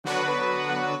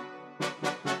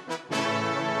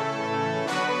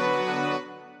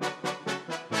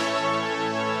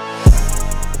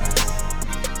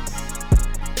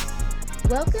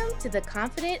Welcome to the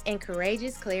Confident and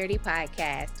Courageous Clarity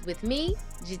Podcast with me,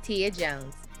 Jatia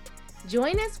Jones.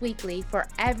 Join us weekly for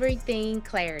everything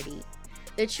clarity.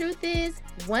 The truth is,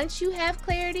 once you have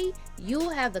clarity, you'll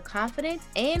have the confidence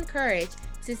and courage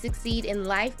to succeed in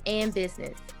life and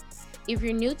business. If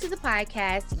you're new to the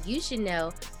podcast, you should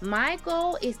know my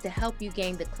goal is to help you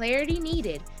gain the clarity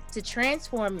needed to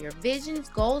transform your visions,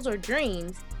 goals, or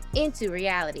dreams into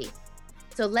reality.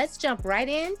 So let's jump right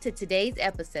into today's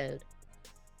episode.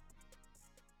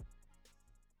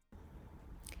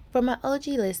 For my OG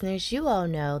listeners, you all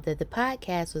know that the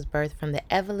podcast was birthed from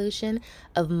the evolution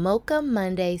of Mocha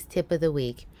Monday's Tip of the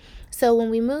Week. So when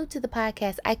we moved to the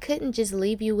podcast, I couldn't just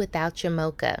leave you without your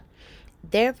mocha.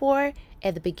 Therefore,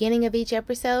 at the beginning of each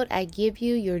episode, I give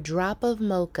you your drop of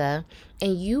mocha,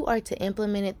 and you are to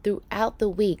implement it throughout the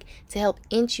week to help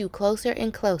inch you closer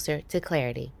and closer to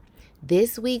clarity.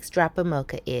 This week's drop of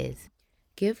mocha is: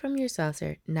 give from your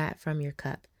saucer, not from your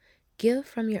cup. Give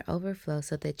from your overflow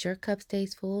so that your cup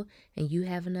stays full and you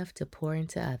have enough to pour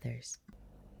into others.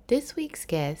 This week's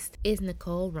guest is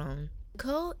Nicole Roan.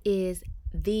 Nicole is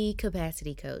the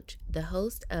capacity coach, the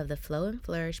host of the Flow and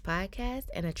Flourish podcast,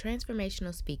 and a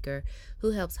transformational speaker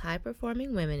who helps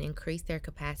high-performing women increase their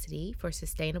capacity for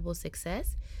sustainable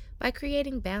success by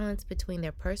creating balance between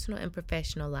their personal and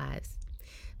professional lives.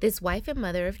 This wife and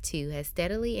mother of two has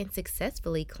steadily and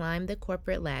successfully climbed the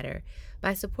corporate ladder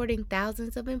by supporting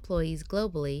thousands of employees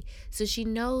globally, so she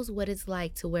knows what it's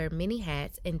like to wear many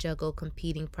hats and juggle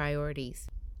competing priorities.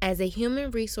 As a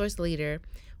human resource leader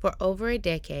for over a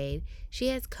decade, she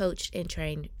has coached and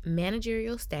trained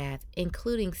managerial staff,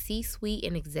 including C-suite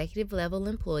and executive-level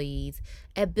employees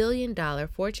at billion-dollar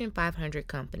Fortune 500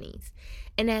 companies,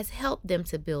 and has helped them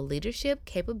to build leadership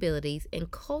capabilities and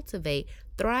cultivate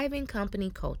thriving company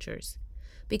cultures.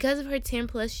 Because of her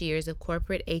 10-plus years of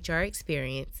corporate HR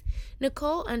experience,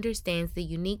 Nicole understands the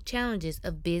unique challenges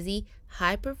of busy,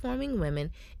 high-performing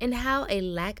women and how a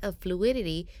lack of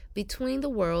fluidity between the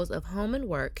worlds of home and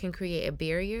work can create a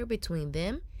barrier between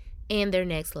them and their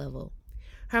next level.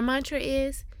 Her mantra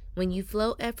is, when you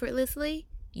flow effortlessly,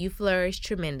 you flourish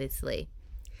tremendously.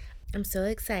 I'm so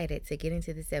excited to get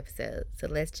into this episode, so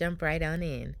let's jump right on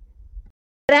in.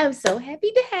 But I'm so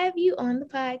happy to have you on the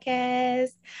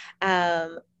podcast.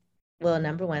 Well,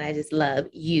 number one, I just love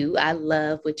you. I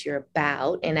love what you're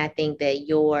about. And I think that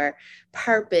your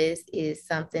purpose is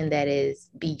something that is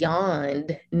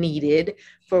beyond needed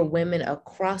for women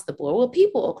across the board. Well,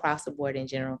 people across the board in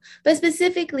general, but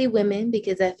specifically women,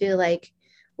 because I feel like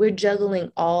we're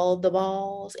juggling all the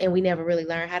balls and we never really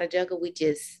learn how to juggle. We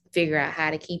just figure out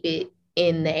how to keep it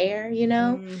in the air, you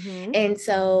know? Mm-hmm. And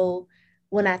so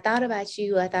when I thought about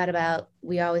you, I thought about,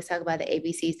 we always talk about the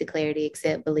ABCs to clarity: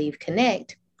 accept, believe,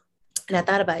 connect. And I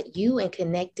thought about you and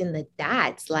connecting the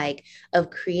dots, like of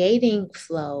creating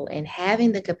flow and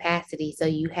having the capacity so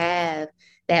you have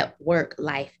that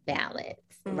work-life balance,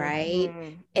 right?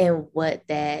 Mm-hmm. And what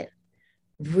that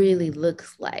really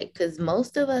looks like. Because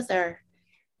most of us are,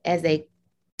 as they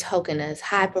token us,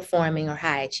 high performing or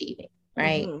high achieving,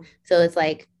 right? Mm-hmm. So it's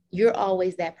like, you're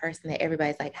always that person that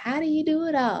everybody's like, how do you do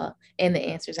it all? And the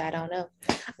answer is, I don't know.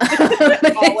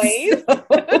 Always.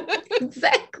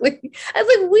 Exactly. I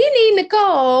was like, we need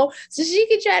Nicole so she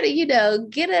can try to,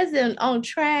 get us on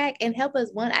track and help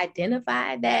us,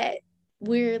 identify that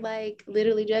we're like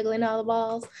literally juggling all the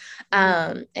balls.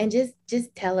 And just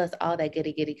tell us all that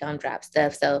goody gumdrop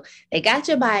stuff. So they got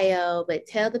your bio, but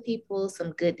tell the people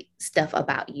some good stuff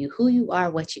about you, who you are,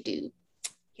 what you do.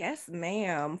 Yes,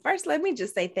 ma'am. First, let me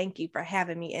just say thank you for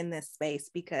having me in this space,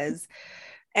 because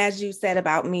as you said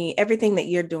about me, everything that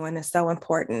you're doing is so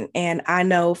important. And I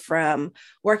know from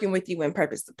working with you in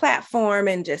Purpose the Platform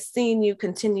and just seeing you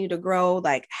continue to grow,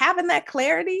 like having that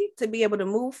clarity to be able to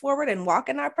move forward and walk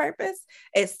in our purpose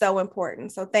is so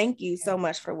important. So thank you so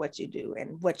much for what you do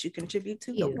and what you contribute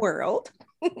to the world.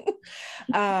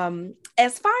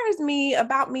 As far as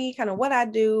about me, kind of what I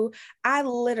do, I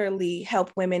literally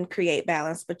help women create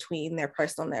balance between their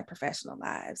personal and their professional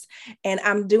lives. And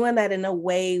I'm doing that in a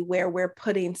way where we're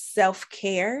putting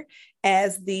self-care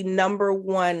as the number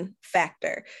one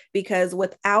factor, because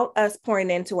without us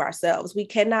pouring into ourselves, we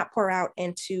cannot pour out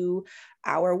into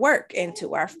our work,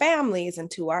 into our families,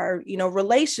 into our,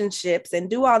 relationships, and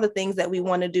do all the things that we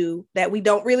want to do that we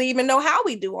don't really even know how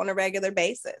we do on a regular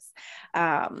basis.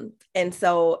 And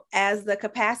so as the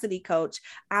capacity coach,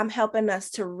 I'm helping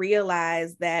us to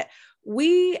realize that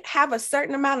we have a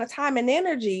certain amount of time and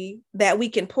energy that we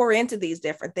can pour into these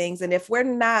different things. And if we're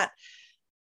not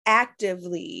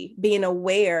actively being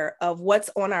aware of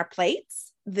what's on our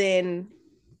plates, then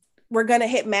we're going to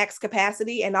hit max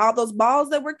capacity, and all those balls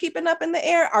that we're keeping up in the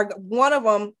air are one of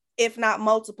them if not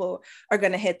multiple, are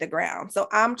going to hit the ground. So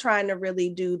I'm trying to really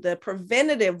do the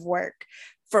preventative work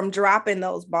from dropping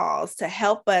those balls to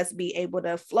help us be able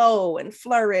to flow and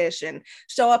flourish and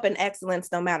show up in excellence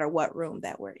no matter what room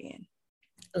that we're in.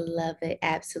 Love it.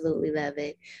 Absolutely love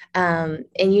it. And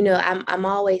I'm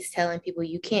always telling people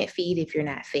you can't feed if you're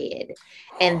not fed.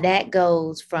 And that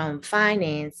goes from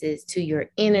finances to your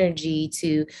energy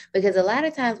to, because a lot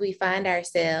of times we find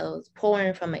ourselves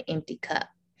pouring from an empty cup.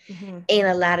 Mm-hmm. And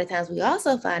a lot of times we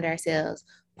also find ourselves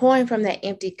pouring from that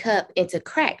empty cup into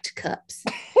cracked cups.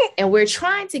 And we're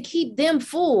trying to keep them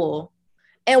full.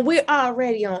 And we're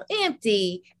already on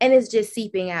empty, and it's just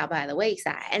seeping out by the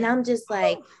wayside. And I'm just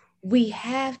like, we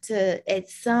have to, at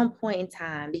some point in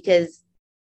time, because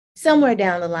somewhere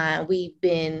down the line, we've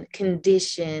been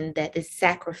conditioned that the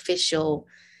sacrificial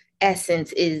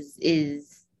essence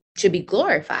should be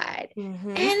glorified. Mm-hmm.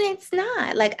 And it's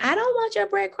not. Like, I don't want your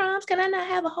breadcrumbs. Can I not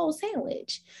have a whole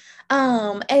sandwich?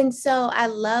 And so I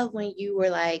love when you were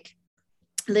like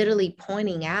literally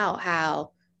pointing out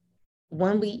how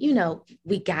when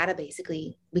we gotta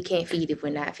basically, we can't feed if we're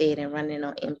not fed, and running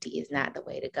on empty is not the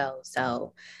way to go.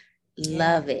 So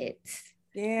love it.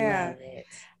 Yeah. Love it.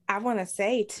 I want to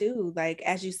say too, like,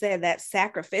 as you said, that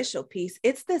sacrificial piece,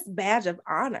 it's this badge of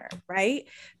honor, right?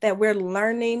 That we're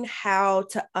learning how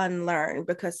to unlearn,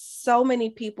 because so many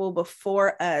people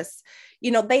before us,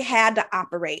 they had to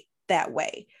operate that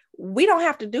way. We don't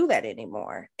have to do that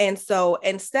anymore. And so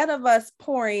instead of us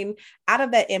pouring out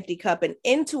of that empty cup and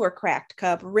into a cracked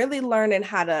cup, really learning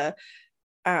how to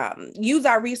use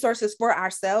our resources for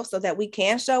ourselves so that we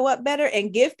can show up better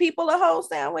and give people a whole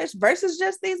sandwich versus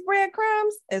just these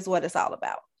breadcrumbs is what it's all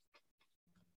about.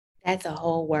 That's a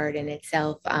whole word in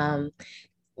itself.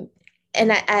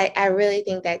 And I really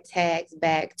think that tags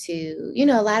back to,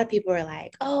 a lot of people are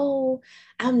like, oh,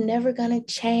 I'm never going to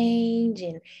change.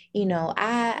 And,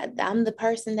 I'm the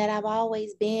person that I've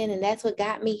always been, and that's what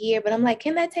got me here. But I'm like,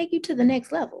 can that take you to the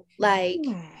next level? Like,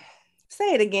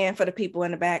 say it again for the people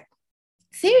in the back.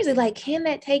 Seriously, like, can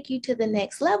that take you to the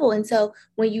next level? And so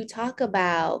when you talk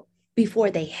about before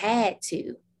they had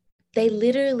to, they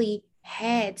literally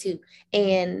had to.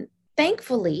 And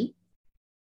thankfully,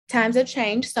 times have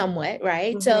changed somewhat,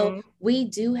 right? Mm-hmm. So we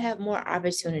do have more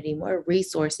opportunity, more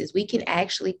resources. We can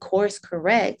actually course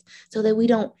correct so that we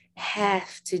don't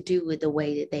have to do it the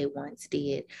way that they once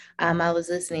did. I was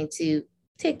listening to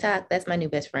TikTok, that's my new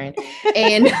best friend.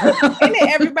 And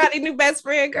everybody new best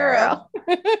friend, girl.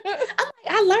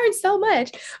 I learned so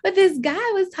much. But this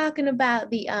guy was talking about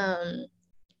the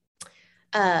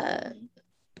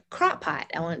crock pot.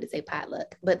 I wanted to say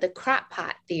potluck, but the crock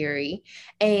pot theory.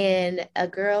 And a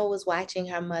girl was watching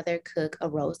her mother cook a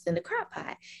roast in the crock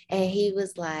pot. And she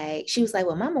was like,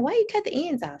 well, Mama, why you cut the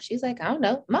ends off? She's like, I don't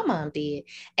know. My mom did.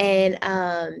 And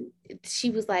she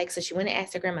was like, so she went and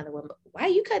asked her grandmother, well, why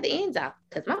you cut the ends off?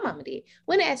 Because my mama did.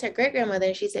 Went and asked her great grandmother,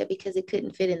 and she said, because it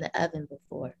couldn't fit in the oven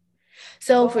before.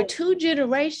 So for 2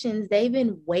 generations, they've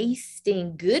been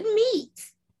wasting good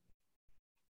meat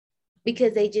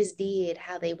because they just did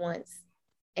how they once,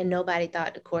 and nobody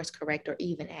thought to course correct or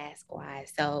even ask why.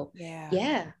 So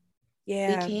yeah, we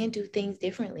can do things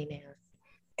differently now.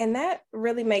 And that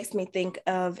really makes me think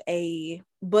of a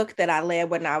book that I led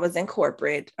when I was in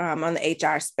corporate on the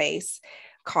HR space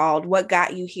called What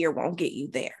Got You Here Won't Get You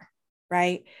There,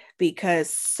 right?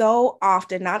 Because so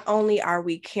often, not only are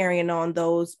we carrying on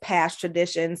those past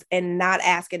traditions and not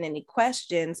asking any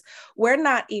questions, we're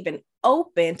not even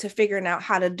open to figuring out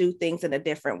how to do things in a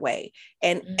different way.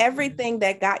 And everything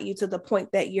that got you to the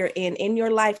point that you're in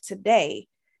your life today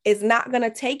is not going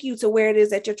to take you to where it is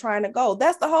that you're trying to go.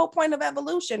 That's the whole point of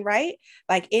evolution, right?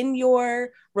 Like in your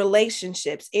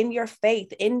relationships, in your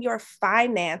faith, in your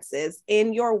finances,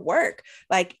 in your work,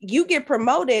 like you get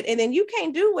promoted and then you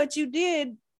can't do what you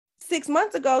did 6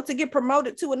 months ago to get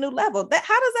promoted to a new level.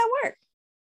 How does that work?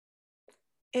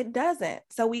 It doesn't.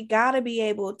 So we got to be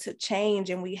able to change,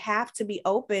 and we have to be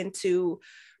open to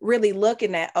really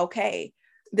looking at, okay,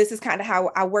 this is kind of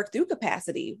how I work through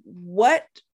capacity. What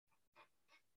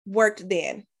worked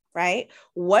then, right?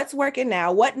 What's working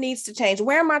now? What needs to change?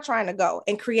 Where am I trying to go?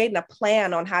 And creating a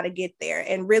plan on how to get there,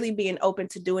 and really being open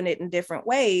to doing it in different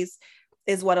ways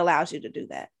is what allows you to do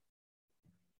that.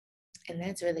 And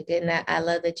that's really good. And I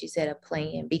love that you said a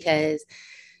plan, because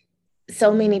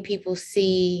so many people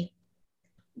see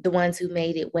the ones who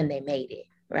made it when they made it,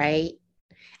 right?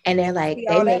 And they're like,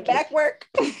 they make that back work.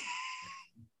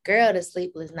 Girl, the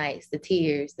sleepless nights, the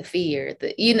tears, the fear,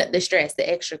 the stress, the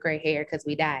extra gray hair because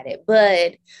we dyed it.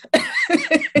 But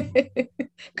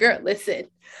girl, listen.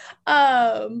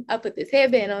 I put this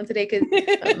headband on today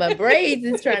because my braids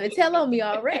is trying to tell on me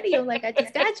already. I'm like, I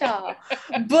just got y'all.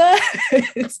 But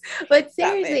but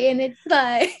seriously, and it's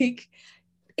like,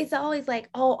 it's always like,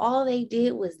 oh, all they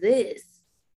did was this.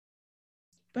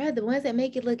 Bruh, the ones that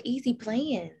make it look easy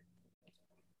playing.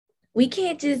 We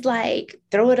can't just like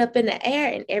throw it up in the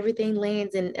air and everything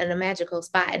lands in a magical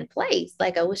spot and place.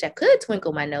 Like, I wish I could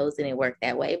twinkle my nose and it worked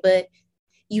that way, but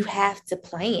you have to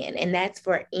plan. And that's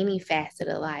for any facet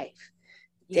of life.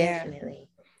 Yeah. Definitely.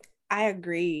 I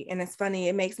agree. And it's funny,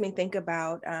 it makes me think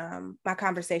about my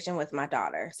conversation with my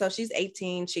daughter. So she's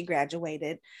 18, she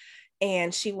graduated,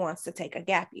 and she wants to take a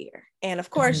gap year. And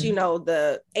of course, you know,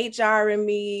 the HR in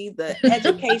me, the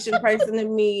education person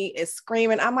in me is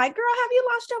screaming. I'm like, girl, have you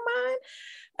lost your mind?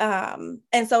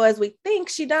 And so as we think,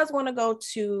 she does want to go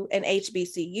to an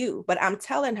HBCU, but I'm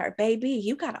telling her, baby,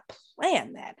 you got to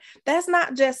plan that. That's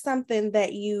not just something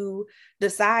that you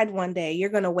decide one day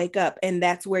you're going to wake up and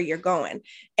that's where you're going.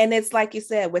 And it's like you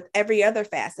said, with every other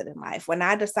facet in life, when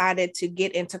I decided to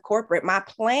get into corporate, my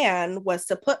plan was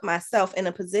to put myself in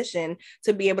a position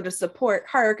to be able to support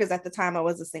her, because at the time I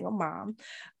was a single mom,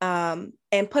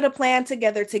 and put a plan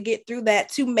together to get through that,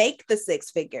 to make the six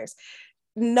figures.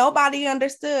 Nobody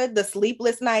understood the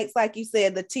sleepless nights, like you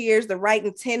said, the tears, the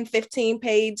writing 10, 15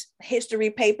 page history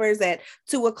papers at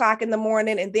 2:00 in the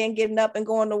morning and then getting up and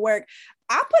going to work.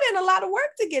 I put in a lot of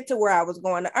work to get to where I was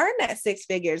going to earn that six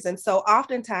figures. And so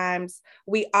oftentimes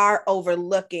we are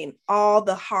overlooking all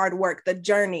the hard work, the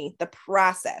journey, the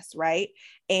process, right?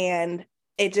 And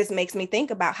it just makes me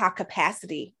think about how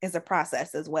capacity is a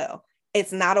process as well.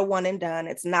 It's not a one and done.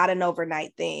 It's not an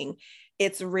overnight thing.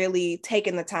 It's really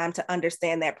taking the time to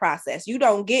understand that process. You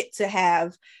don't get to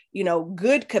have, you know,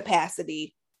 good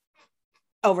capacity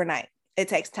overnight. It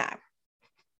takes time.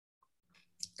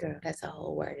 Girl, that's a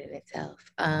whole word in itself.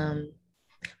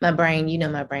 My brain, you know,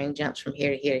 my brain jumps from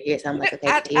here to here to here. So I'm like, okay,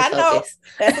 I know.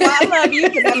 That's why I love you,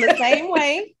 because I'm the same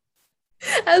way.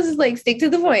 I was just like, stick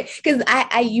to the point. Because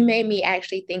you made me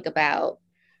actually think about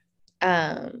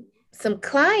some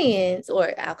clients,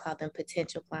 or I'll call them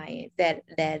potential clients, that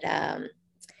I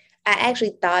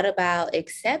actually thought about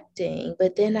accepting,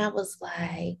 but then I was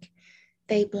like,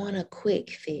 they want a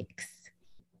quick fix.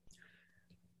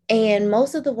 And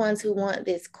most of the ones who want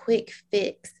this quick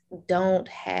fix don't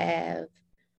have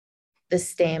the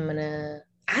stamina.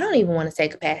 I don't even want to say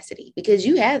capacity, because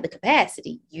you have the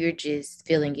capacity. You're just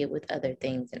filling it with other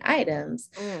things and items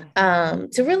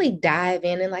to really dive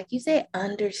in and, like you said,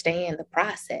 understand the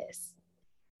process.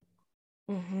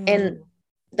 Mm-hmm. And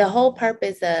the whole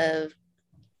purpose of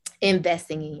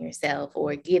investing in yourself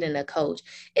or getting a coach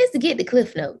is to get the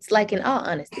cliff notes. Like, in all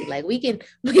honesty, like we can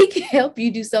help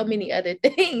you do so many other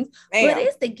things, but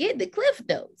it's to get the cliff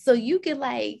notes so you can,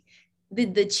 like,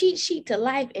 the cheat sheet to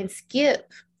life, and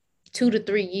skip 2 to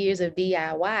 3 years of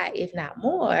DIY, if not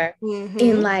more,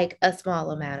 in like a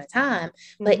small amount of time.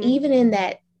 But even in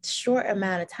that short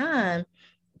amount of time,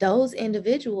 those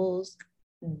individuals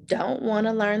don't want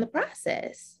to learn the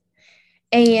process.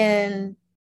 And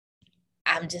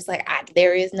I'm just like,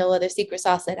 there is no other secret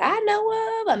sauce that I know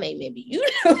of. I mean, maybe you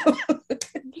know.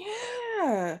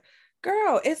 Yeah,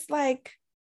 girl, it's like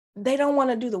they don't want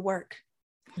to do the work.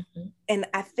 And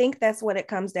I think that's what it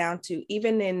comes down to,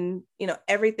 even in, you know,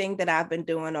 everything that I've been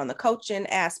doing on the coaching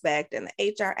aspect and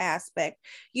the HR aspect.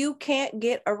 You can't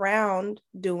get around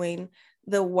doing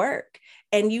the work.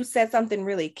 And you said something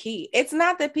really key. It's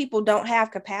not that people don't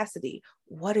have capacity.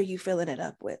 What are you filling it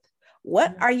up with?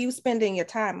 What are you spending your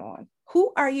time on?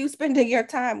 Who are you spending your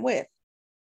time with?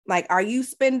 Like, are you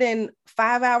spending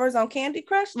 5 hours on Candy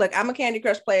Crush? Look, I'm a Candy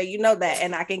Crush player, you know that,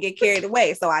 and I can get carried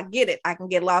away. So I get it. I can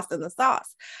get lost in the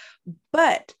sauce.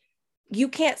 But you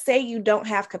can't say you don't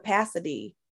have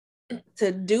capacity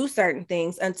to do certain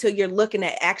things until you're looking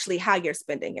at actually how you're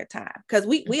spending your time. Because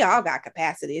we all got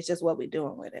capacity. It's just what we're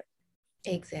doing with it.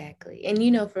 Exactly. And,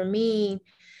 you know, for me,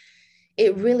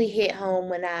 it really hit home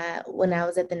when I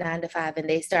was at the 9 to 5 and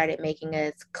they started making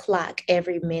us clock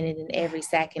every minute and every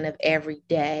second of every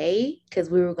day, because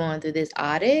we were going through this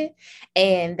audit.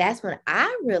 And that's when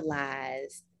I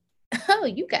realized, oh,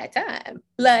 you got time.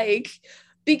 Like,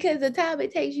 because the time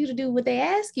it takes you to do what they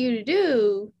ask you to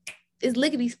do is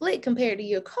lickety split compared to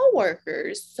your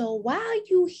coworkers. So while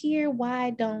you here, why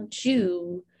don't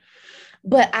you?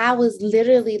 But I was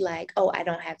literally like, oh, I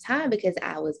don't have time, because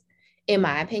I was, in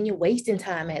my opinion, wasting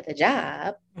time at the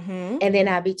job. And then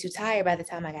I'd be too tired by the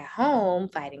time I got home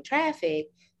fighting traffic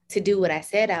to do what I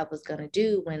said I was going to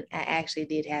do when I actually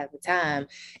did have the time.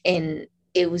 And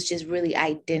it was just really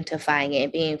identifying it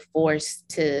and being forced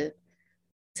to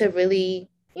really,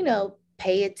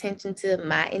 pay attention to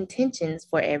my intentions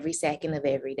for every second of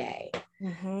every day.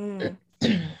 Mm-hmm.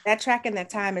 That tracking that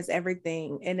time is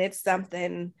everything. And it's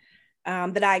something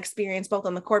that I experienced both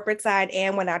on the corporate side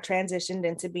and when I transitioned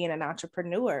into being an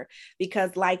entrepreneur.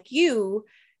 Because, like you,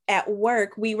 at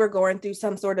work, we were going through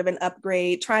some sort of an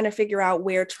upgrade, trying to figure out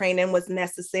where training was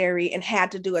necessary and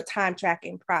had to do a time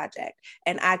tracking project.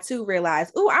 And I too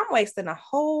realized, oh, I'm wasting a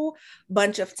whole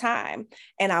bunch of time.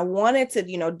 And I wanted to,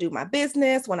 do my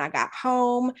business when I got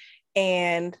home.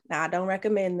 And now I don't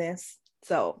recommend this.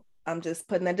 So I'm just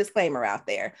putting a disclaimer out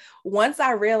there. Once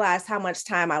I realized how much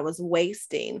time I was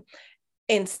wasting,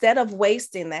 instead of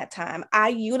wasting that time, I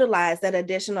utilized that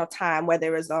additional time,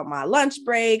 whether it was on my lunch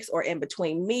breaks or in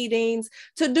between meetings,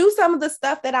 to do some of the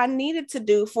stuff that I needed to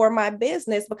do for my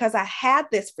business because I had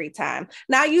this free time.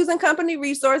 Not using company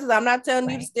resources. I'm not telling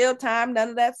you to steal time, none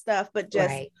of that stuff, but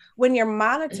just when you're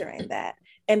monitoring that.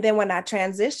 And then when I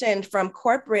transitioned from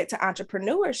corporate to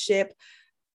entrepreneurship,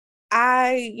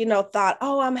 I, thought,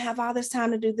 oh, I'm gonna have all this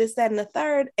time to do this, that, and the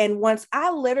third. And once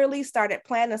I literally started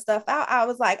planning stuff out, I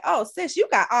was like, oh, sis, you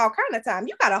got all kind of time.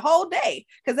 You got a whole day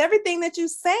because everything that you're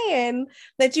saying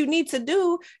that you need to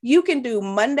do, you can do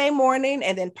Monday morning.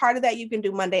 And then part of that you can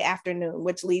do Monday afternoon,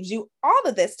 which leaves you all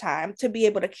of this time to be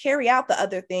able to carry out the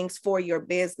other things for your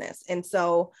business. And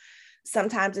so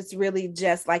sometimes it's really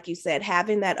just like you said,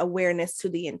 having that awareness to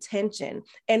the intention.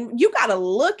 And you got to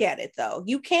look at it though.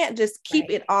 You can't just keep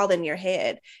it all in your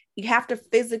head. You have to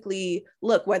physically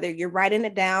look, whether you're writing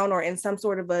it down or in some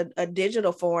sort of a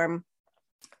digital form,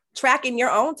 tracking your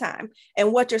own time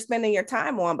and what you're spending your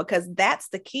time on, because that's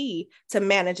the key to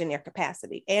managing your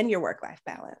capacity and your work-life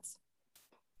balance.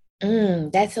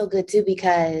 That's so good too,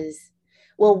 because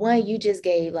well, one, you just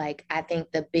gave I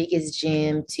think the biggest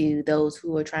gem to those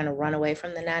who are trying to run away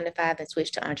from the 9 to 5 and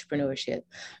switch to entrepreneurship.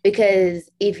 Because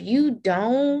if you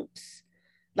don't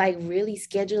really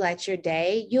schedule out your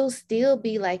day, you'll still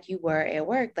be like you were at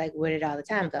work. Like, where did all the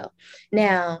time go?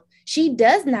 Now, she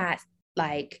does not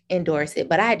endorse it,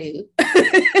 but I do.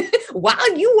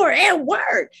 While you were at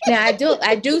work. Now I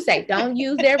do say don't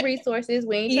use their resources.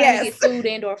 We ain't trying to get sued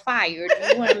and or fired.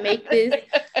 You want to make this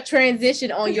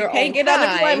transition on your own. Can't get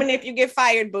unemployment if you get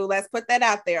fired, boo. Let's put that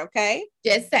out there, okay?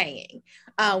 Just saying.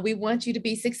 We want you to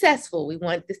be successful. We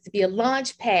want this to be a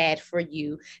launch pad for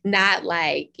you, not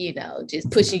just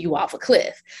pushing you off a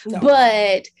cliff. No.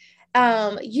 But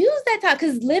use that time,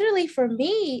 because literally for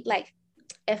me,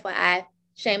 FYI,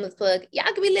 shameless plug,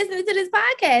 y'all could be listening to this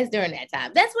podcast during that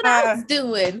time. That's what I was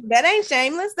doing. That ain't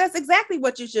shameless. That's exactly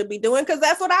what you should be doing, because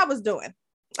that's what I was doing.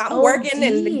 I'm working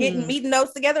and getting meeting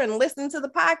notes together and listening to the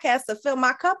podcast to fill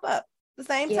my cup up at the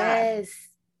same time.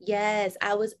 Yes.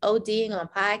 I was ODing on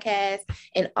podcasts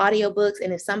and audiobooks.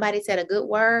 And if somebody said a good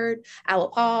word, I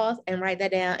would pause and write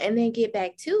that down and then get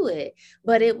back to it.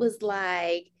 But it was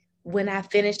when I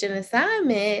finished an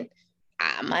assignment,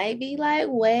 I might be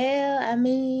well, I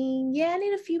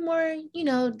need a few more,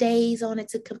 days on it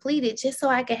to complete it, just so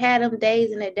I can have them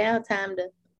days in that downtime to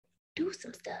do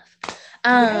some stuff.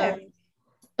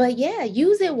 But yeah,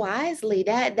 use it wisely.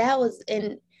 That was,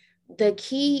 and the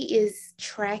key is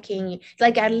tracking.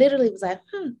 I literally was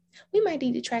we might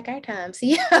need to track our time,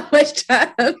 see how much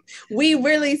time we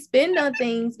really spend on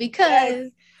things, because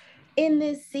in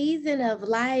this season of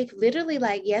life, literally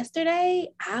yesterday,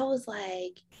 I was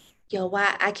yo,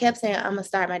 why? I kept saying, I'm going to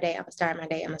start my day.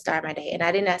 And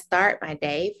I did not start my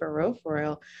day for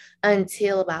real,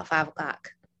 until about 5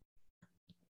 o'clock.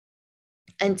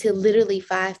 Until literally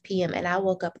 5 p.m. And I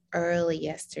woke up early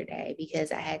yesterday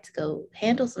because I had to go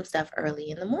handle some stuff early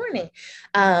in the morning.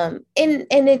 And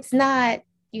it's not,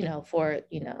 for,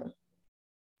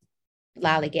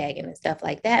 lollygagging and stuff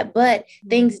like that, but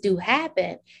things do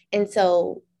happen. And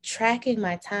so tracking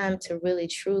my time to really,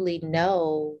 truly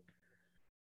know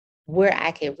where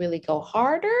I could really go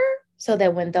harder, so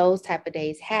that when those type of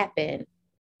days happen,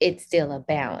 it's still a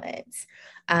balance.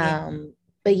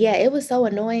 But yeah, it was so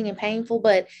annoying and painful,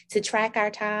 but to track our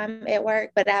time at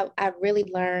work. But I really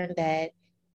learned that,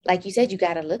 like you said, you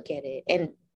got to look at it,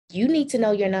 and you need to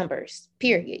know your numbers,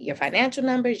 period. Your financial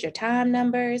numbers, your time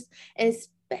numbers, and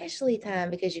especially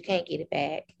time, because you can't get it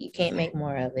back. You can't make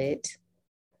more of it.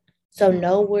 So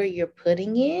know where you're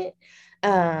putting it.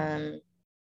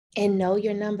 And know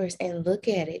your numbers and look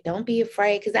at it. Don't be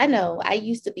afraid. Because I know I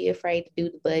used to be afraid to do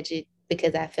the budget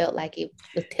because I felt like it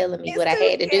was telling me what I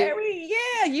had to do.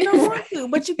 Yeah, you don't want to,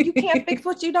 but you can't fix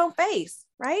what you don't face,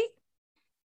 right?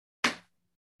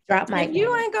 Drop If mic you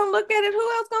moment. ain't gonna look at it,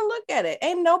 who else gonna look at it?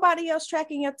 Ain't nobody else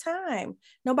tracking your time.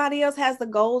 Nobody else has the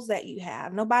goals that you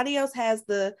have. Nobody else has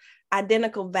the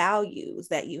identical values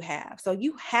that you have. So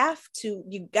you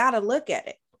gotta look at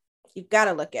it. You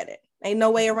gotta look at it. Ain't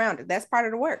no way around it. That's part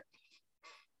of the work.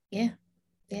 Yeah.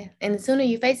 Yeah. And the sooner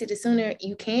you face it, the sooner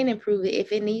you can improve it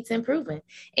if it needs improvement.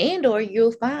 And or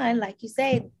you'll find, like you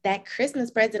say, that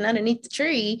Christmas present underneath the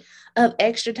tree of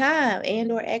extra time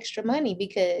and or extra money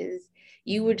because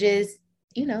you were just,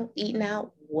 eating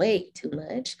out way too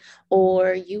much,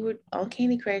 or you were on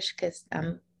Candy Crush because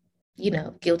I'm,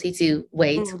 guilty too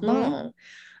way too long.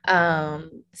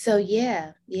 So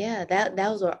yeah, that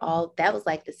was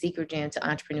like the secret gem to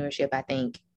entrepreneurship, I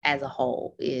think, as a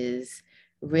whole, is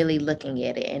really looking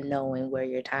at it and knowing where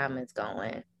your time is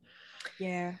going.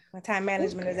 Yeah, my time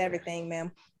management is everything,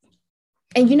 ma'am.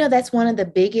 And that's one of the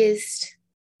biggest,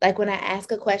 like when I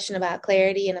ask a question about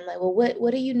clarity and I'm like, well,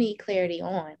 what do you need clarity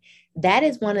on? That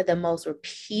is one of the most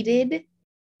repeated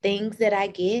things that I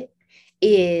get,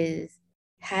 is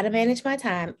how to manage my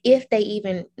time, if they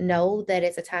even know that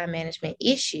it's a time management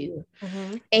issue,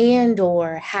 and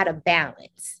or how to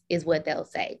balance is what they'll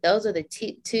say. Those are the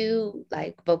two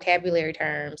like vocabulary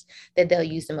terms that they'll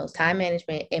use the most: time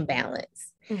management and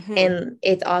balance. And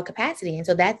it's all capacity. And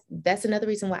so that's another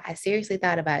reason why I seriously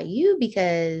thought about you,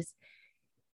 because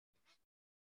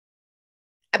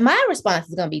my response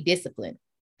is going to be discipline.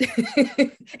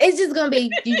 It's just going to be,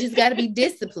 you just got to be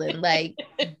disciplined. Like,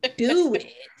 do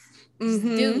it. Just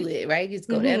do it, right? Just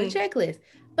go down the checklist.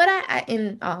 But I,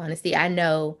 in all honesty, I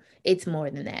know it's more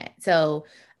than that. So,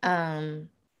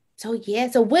 yeah.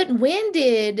 So when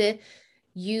did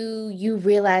you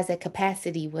realize that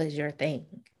capacity was your thing?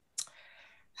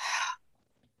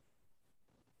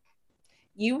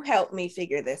 You helped me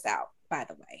figure this out, by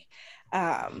the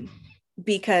way.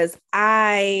 Because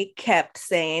I kept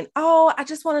saying, oh, I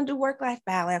just want to do work-life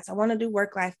balance. I want to do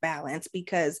work-life balance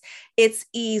because it's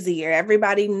easier.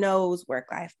 Everybody knows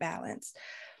work-life balance.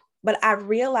 But I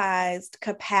realized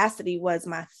capacity was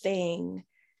my thing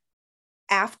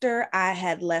after I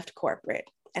had left corporate.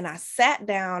 And I sat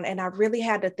down and I really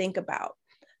had to think about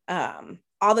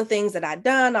all the things that I'd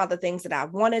done, all the things that I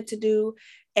wanted to do,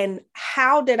 and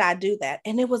how did I do that?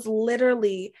 And it was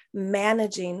literally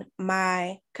managing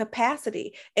my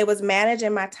capacity. It was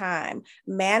managing my time,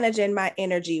 managing my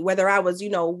energy, whether I was,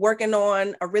 working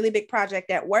on a really big project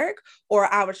at work,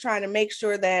 or I was trying to make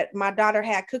sure that my daughter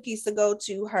had cookies to go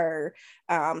to her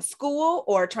school,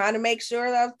 or trying to make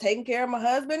sure that I was taking care of my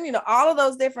husband, all of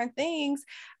those different things.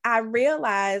 I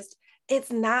realized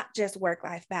it's not just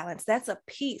work-life balance. That's a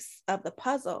piece of the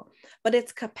puzzle, but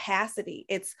it's capacity.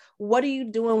 It's what are you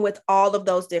doing with all of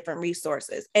those different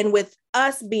resources? And with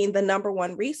us being the number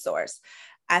one resource,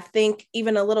 I think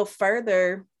even a little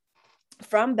further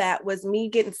from that was me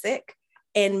getting sick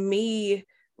and me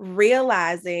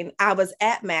realizing I was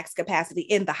at max capacity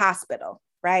in the hospital,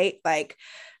 right? Like,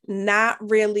 not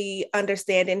really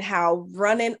understanding how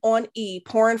running on E,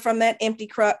 pouring from that empty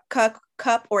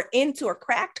cup or into a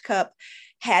cracked cup,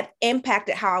 had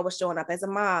impacted how I was showing up as a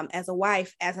mom, as a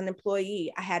wife, as an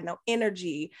employee. I had no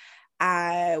energy.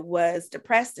 I was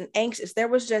depressed and anxious. There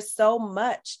was just so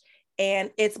much. And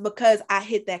it's because I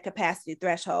hit that capacity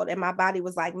threshold and my body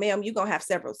was like, ma'am, you're going to have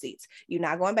several seats. You're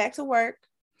not going back to work.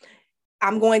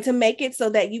 I'm going to make it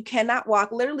so that you cannot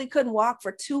walk. Literally couldn't walk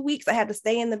for 2 weeks. I had to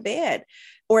stay in the bed,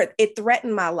 or it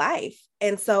threatened my life.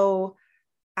 And so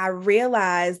I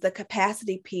realized the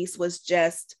capacity piece was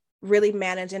just really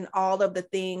managing all of the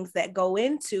things that go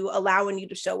into allowing you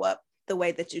to show up the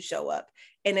way that you show up.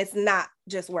 And it's not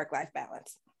just work-life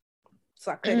balance.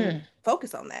 So I couldn't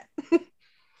focus on that.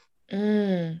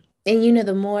 And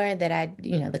the more that I,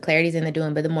 the clarity's in the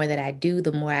doing, but the more that I do,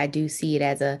 the more I do see it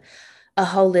as a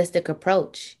holistic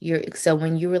approach. So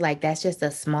when you were like, that's just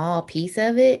a small piece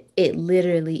of it, it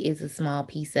literally is a small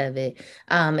piece of it.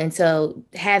 And so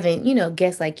having,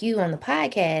 guests like you on the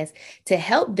podcast to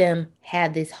help them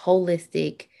have this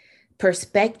holistic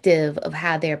perspective of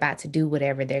how they're about to do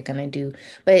whatever they're going to do.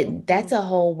 But that's a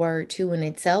whole word too in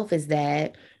itself, is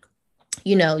that,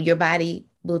 your body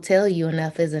will tell you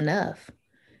enough is enough.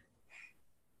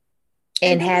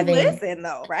 And having, we listen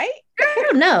though, right?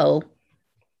 Girl, no.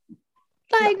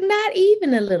 Like, not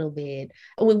even a little bit.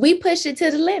 We push it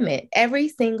to the limit every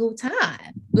single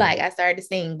time. Like, I started to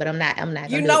sing, but I'm not.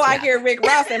 I hear Rick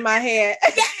Ross in my head.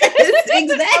 Yes,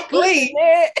 exactly.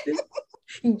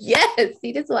 Yes.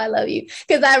 See, that's why I love you.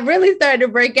 Because I really started to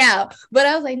break out. But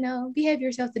I was like, no, behave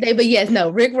yourself today. But yes, no,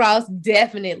 Rick Ross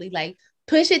definitely like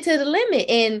push it to the limit.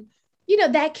 And,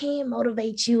 that can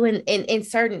motivate you in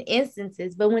certain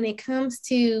instances. But when it comes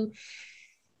to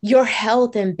your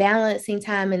health and balancing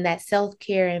time and that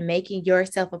self-care and making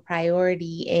yourself a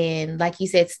priority. And like you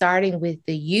said, starting with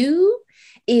the you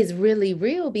is really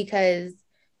real because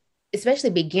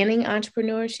especially beginning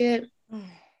entrepreneurship,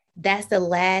 that's the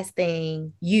last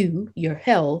thing your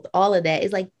health, all of that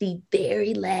is like the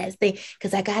very last thing.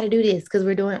 Cause I got to do this because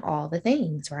we're doing all the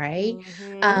things, right?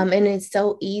 Mm-hmm. And it's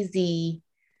so easy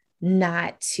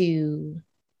not to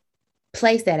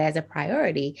place that as a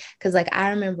priority. Cause like I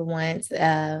remember once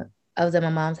I was at my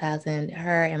mom's house and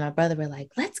her and my brother were like,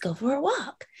 let's go for a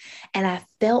walk. And I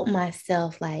felt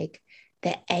myself like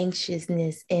the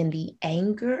anxiousness and the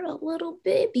anger a little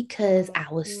bit because I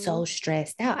was Mm-hmm. so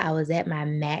stressed out. I was at my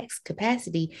max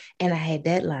capacity and I had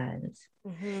deadlines.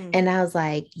 Mm-hmm. And I was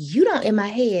like, you don't, in my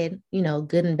head,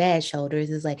 good and bad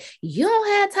shoulders is like, you don't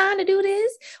have time to do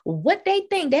this. What they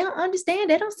think, they don't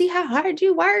understand. They don't see how hard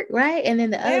you work. Right. And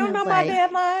then the They other don't one know was my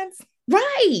like, deadlines.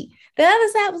 right. The other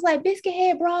side was like, Biscuit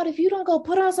Head Broad, if you don't go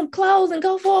put on some clothes and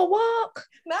go for a walk.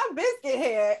 Not biscuit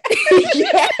head.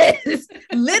 Yes.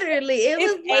 Literally. It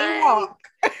It's was a walk.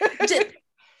 just,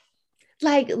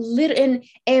 like literally,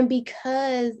 and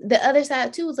because the other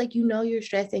side too is like you're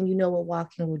stressed and you know what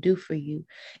walking will do for you.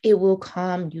 It will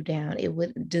calm you down. It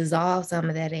would dissolve some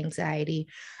of that anxiety.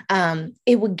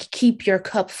 It would keep your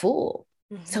cup full.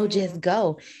 So Mm-hmm. just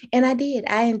go. And I did.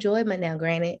 I enjoyed my now.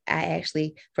 Granted, I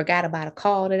actually forgot about a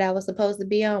call that I was supposed to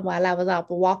be on while I was out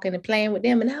walking and playing with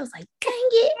them. And I was like, dang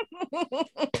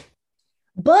it.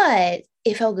 But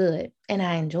it felt good and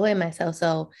I enjoyed myself.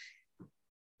 So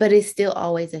but it's still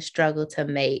always a struggle to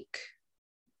make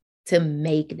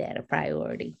that a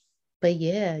priority. But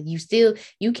yeah,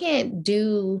 you can't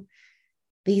do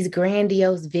these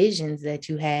grandiose visions that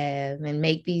you have and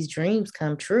make these dreams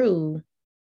come true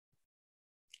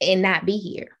and not be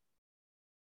here.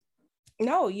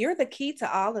 No, you're the key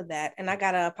to all of that. And I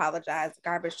gotta apologize.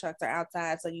 Garbage trucks are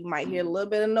outside, so you might hear a little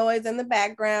bit of noise in the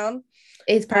background.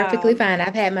 It's perfectly fine.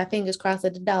 I've had my fingers crossed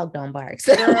that the dog don't bark.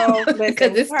 So Girl, because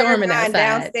listen, we it's heard storming Ryan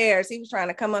outside. downstairs. He was trying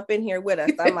to come up in here with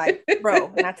us. I'm like,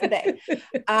 bro, not today.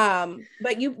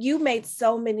 But you made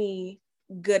so many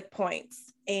good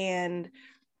points, and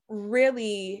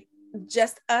really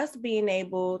just us being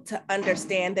able to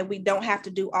understand that we don't have to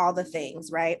do all the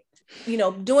things, right?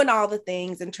 Doing all the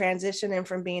things and transitioning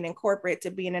from being in corporate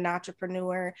to being an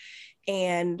entrepreneur,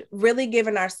 and really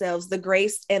giving ourselves the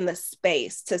grace and the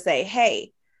space to say,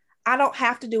 hey, I don't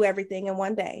have to do everything in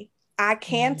one day. I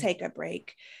can take a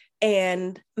break,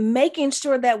 and making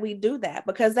sure that we do that,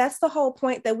 because that's the whole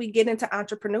point that we get into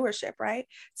entrepreneurship, right?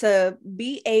 To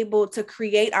be able to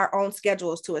create our own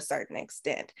schedules to a certain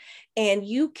extent. And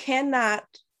you cannot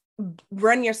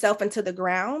run yourself into the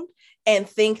ground and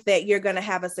think that you're going to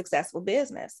have a successful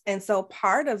business. And so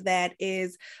part of that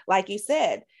is, like you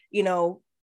said,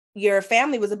 your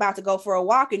family was about to go for a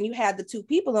walk and you had the two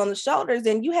people on the shoulders,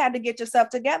 and you had to get yourself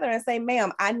together and say,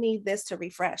 ma'am, I need this to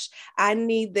refresh. I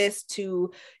need this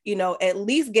to, at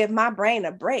least give my brain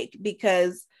a break,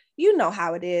 because you know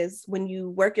how it is when you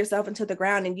work yourself into the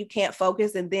ground and you can't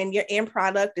focus, and then your end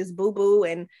product is boo-boo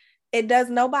and it does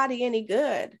nobody any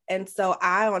good. And so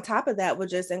I, on top of that, would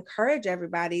just encourage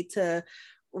everybody to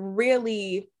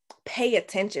really pay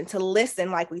attention, to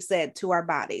listen, like we said, to our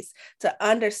bodies, to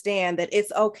understand that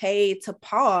it's okay to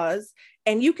pause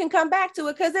and you can come back to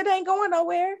it because it ain't going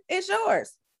nowhere. It's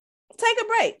yours. Take a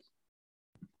break.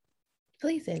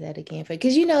 Please say that again,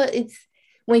 because it's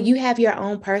when you have your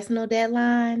own personal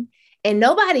deadline and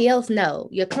nobody else know,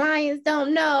 your clients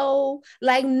don't know,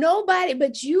 like nobody,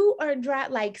 but you are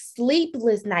like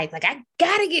sleepless nights. Like I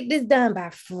gotta get this done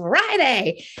by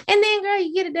Friday, and then girl,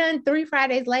 you get it done 3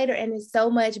 Fridays later, and it's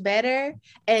so much better,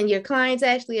 and your clients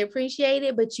actually appreciate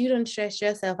it. But you don't stress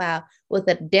yourself out with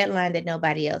a deadline that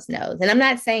nobody else knows. And I'm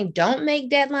not saying don't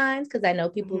make deadlines, because I know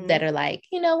people that are like,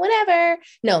 whatever.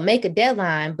 No, make a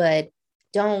deadline, but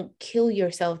don't kill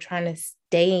yourself trying to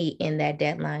stay in that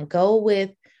deadline. Go with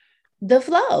the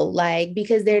flow, like,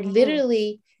 because they're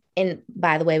literally, and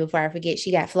by the way, before I forget,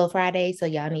 she got Flow Fridays, so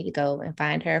y'all need to go and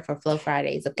find her for Flow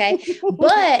Fridays, okay?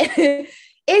 But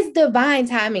it's divine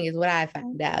timing is what I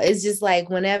found out. It's just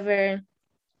like whenever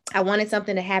I wanted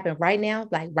something to happen right now,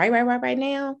 like right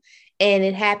now, and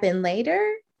it happened later,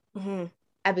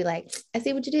 I'd be like, I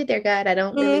see what you did there, God. I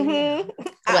don't really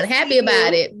I wasn't happy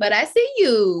about it, but I see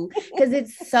you, because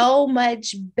it's so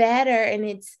much better. And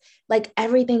it's like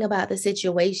everything about the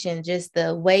situation, just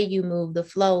the way you move, the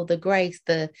flow, the grace,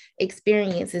 the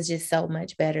experience is just so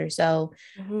much better. So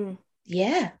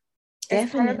yeah, definitely.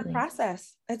 It's part of the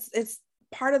process. It's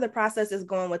part of the process is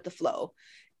going with the flow.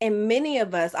 And many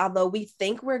of us, although we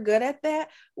think we're good at that,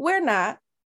 we're not,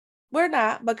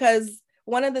 because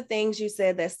one of the things you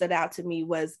said that stood out to me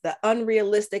was the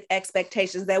unrealistic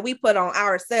expectations that we put on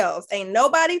ourselves. Ain't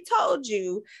nobody told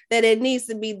you that it needs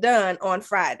to be done on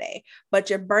Friday, but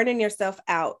you're burning yourself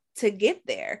out to get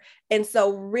there. And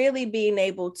so really being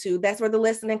able to, that's where the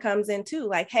listening comes in too.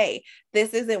 Like, hey,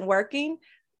 this isn't working.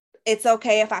 It's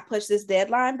okay if I push this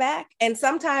deadline back. And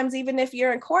sometimes even if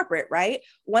you're in corporate, right?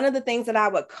 One of the things that I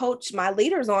would coach my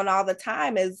leaders on all the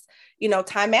time is,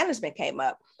 time management came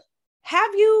up.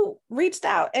 Have you reached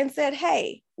out and said,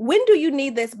 hey, when do you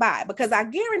need this by? Because I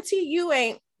guarantee you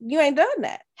ain't done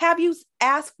that. Have you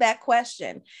asked that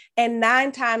question? And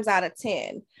 9 times out of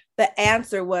 10, the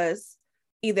answer was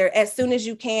either as soon as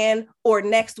you can or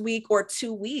next week or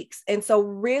 2 weeks. And so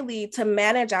really to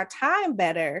manage our time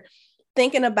better,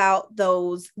 thinking about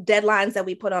those deadlines that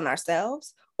we put on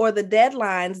ourselves or the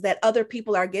deadlines that other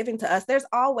people are giving to us, there's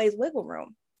always wiggle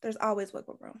room. There's always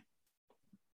wiggle room.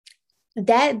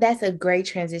 That's a great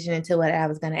transition into what I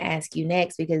was going to ask you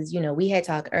next, because, we had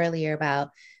talked earlier about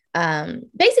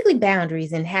basically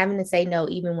boundaries and having to say no,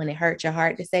 even when it hurts your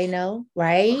heart to say no.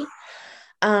 Right.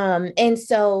 And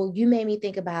so you made me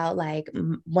think about like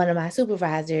one of my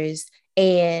supervisors,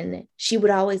 and she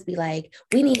would always be like,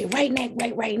 we need it right now,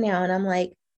 right now. And I'm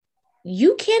like,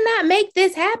 you cannot make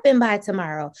this happen by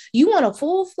tomorrow. You want a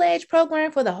full-fledged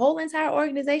program for the whole entire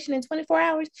organization in 24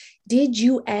 hours? Did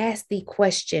you ask the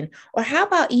question? Or how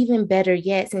about even better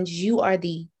yet, since you are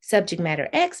the subject matter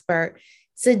expert,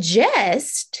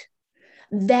 suggest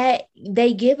that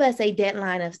they give us a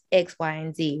deadline of X, Y,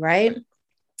 and Z, right?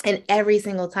 And every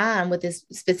single time with this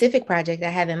specific project I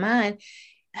have in mind,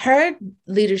 her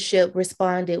leadership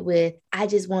responded with, I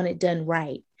just want it done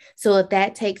right. So if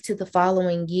that takes to the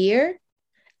following year,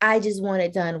 I just want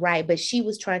it done right. But she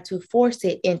was trying to force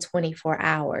it in 24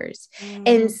 hours. Mm-hmm.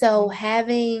 And so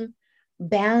having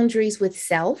boundaries with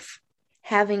self,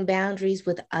 having boundaries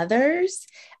with others,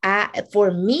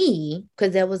 for me,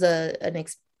 because there was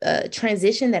a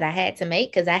transition that I had to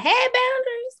make, because I had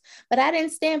boundaries, but I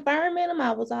didn't stand firm in them.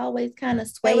 I was always kind of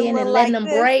swaying and letting them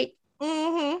break.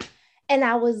 Mm-hmm. And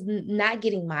I was not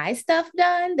getting my stuff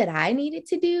done that I needed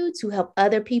to do to help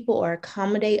other people or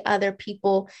accommodate other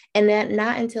people. And then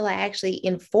not until I actually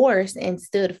enforced and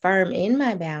stood firm in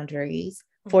my boundaries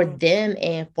for them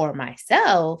and for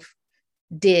myself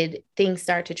did things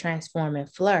start to transform and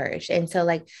flourish. And so,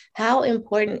 like, how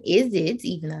important is it,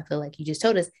 even though I feel like you just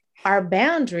told us, our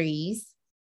boundaries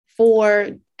for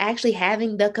actually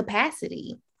having the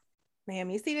capacity? Ma'am,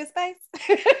 you see this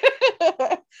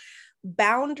face?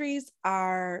 Boundaries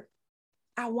are,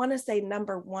 I want to say,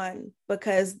 number one,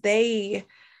 because they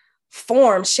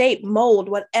form, shape, mold,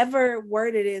 whatever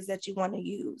word it is that you want to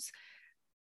use.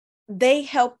 They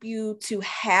help you to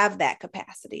have that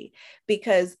capacity,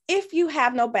 because if you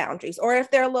have no boundaries, or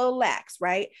if they're a little lax,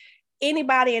 right?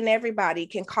 Anybody and everybody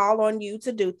can call on you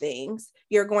to do things.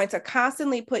 You're going to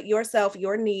constantly put yourself,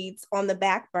 your needs on the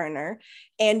back burner,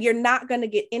 and you're not going to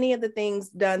get any of the things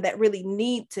done that really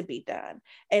need to be done.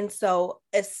 And so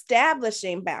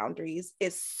establishing boundaries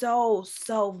is so,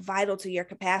 so vital to your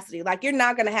capacity. Like, you're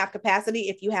not going to have capacity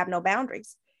if you have no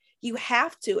boundaries. You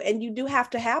have to, and you do have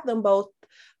to have them both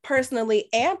personally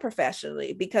and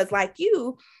professionally, because like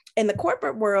you, in the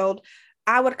corporate world,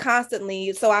 I would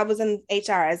constantly, so I was in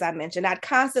HR, as I mentioned, I'd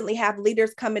constantly have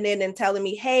leaders coming in and telling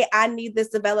me, hey, I need this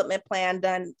development plan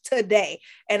done today.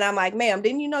 And I'm like, ma'am,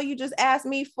 didn't you know you just asked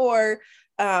me for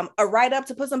a write-up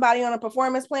to put somebody on a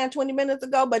performance plan 20 minutes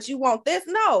ago, but you want this?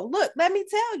 No, look, let me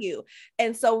tell you.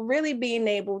 And so really being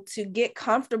able to get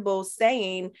comfortable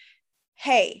saying,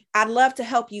 hey, I'd love to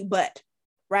help you, but,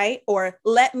 right? Or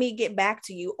let me get back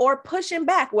to you, or pushing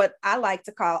back, what I like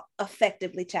to call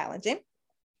effectively challenging.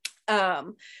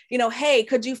 Hey,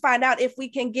 could you find out if we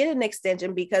can get an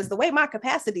extension, because the way my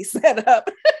capacity is set up.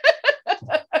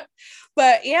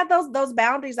 But yeah, those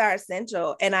boundaries are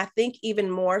essential. And I think even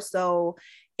more so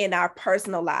in our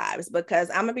personal lives, because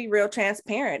I'm gonna be real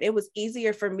transparent. It was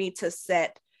easier for me to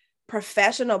set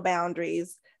professional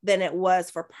boundaries than it was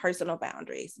for personal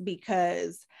boundaries,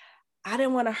 because I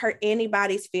didn't want to hurt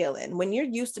anybody's feeling. When you're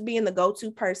used to being the go-to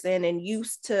person and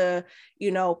used to,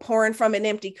 pouring from an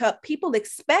empty cup, people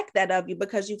expect that of you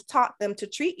because you've taught them to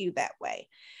treat you that way.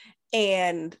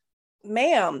 And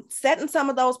ma'am, setting some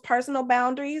of those personal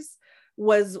boundaries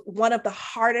was one of the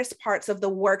hardest parts of the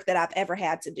work that I've ever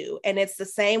had to do. And it's the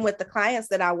same with the clients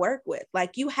that I work with.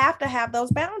 Like, you have to have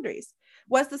those boundaries.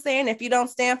 What's the saying? If you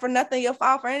don't stand for nothing, you'll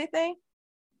fall for anything.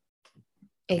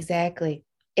 Exactly.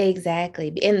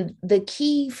 And the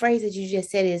key phrase that you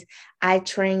just said is, I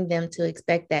trained them to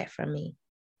expect that from me.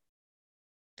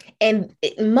 And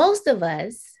most of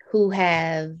us who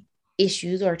have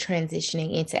issues or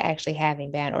transitioning into actually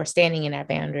having or standing in our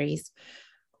boundaries,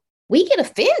 we get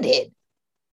offended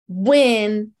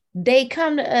when they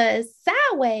come to us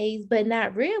sideways, but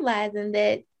not realizing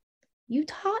that you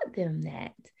taught them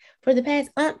that. For the past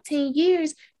umpteen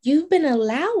years, you've been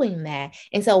allowing that.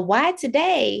 And so why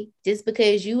today, just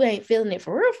because you ain't feeling it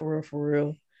for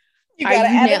real, You are got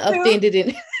an you now attitude? offended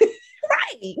in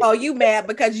right? Oh, you mad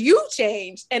because you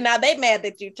changed. And now they mad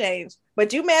that you changed.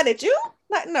 But you mad at you?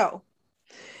 Like, no.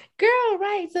 Girl,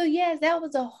 right. So yes, that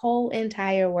was a whole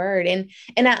entire word. And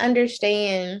I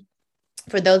understand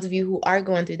for those of you who are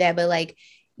going through that, but like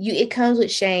you, it comes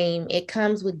with shame, it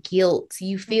comes with guilt.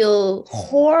 You feel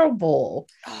horrible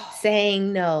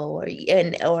saying no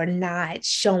or not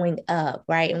showing up,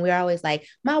 right? And we're always like,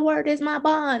 my word is my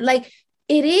bond. Like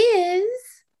it is,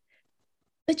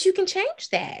 but you can change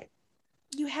that.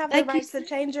 You have the Like you right to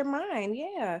change your mind.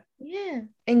 Yeah. yeah.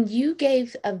 And you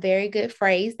gave a very good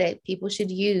phrase that people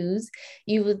should use.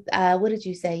 You would what did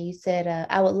you say? You said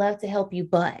I would love to help you,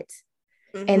 but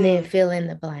and then fill in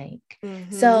the blank.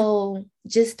 So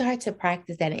just start to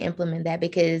practice that and implement that,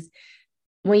 because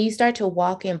when you start to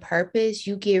walk in purpose,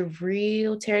 you get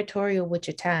real territorial with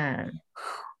your time.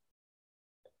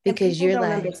 Because you're don't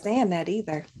like, understand that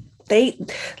either.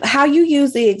 How you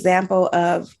use the example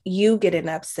of you getting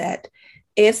upset,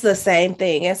 it's the same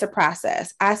thing. It's a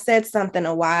process. I said something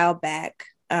a while back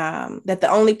that the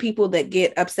only people that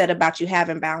get upset about you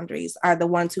having boundaries are the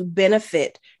ones who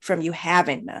benefit from you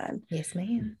having none. Yes,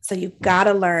 ma'am. So you got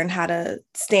to learn how to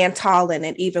stand tall in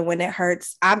it, even when it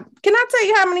hurts. Can I tell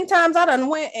you how many times I done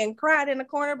went and cried in the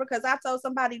corner because I told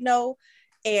somebody no,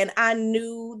 and I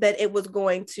knew that it was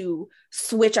going to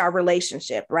switch our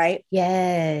relationship, right?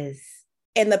 Yes.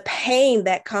 And the pain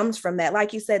that comes from that,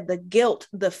 like you said, the guilt,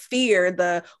 the fear,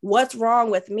 the what's wrong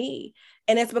with me.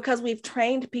 And it's because we've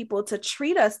trained people to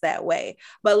treat us that way.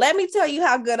 But let me tell you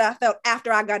how good I felt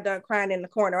after I got done crying in the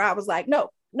corner. I was like, no.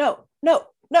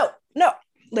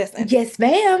 Listen. Yes,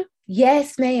 ma'am.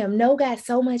 Yes, ma'am. No got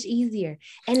so much easier.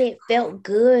 And it felt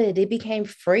good. It became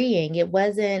freeing. It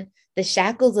wasn't the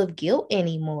shackles of guilt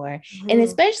anymore. And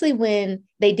especially when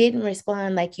they didn't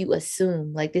respond like you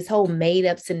assume, like this whole made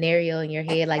up scenario in your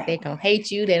head, like they're going to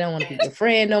hate you. They don't want to be your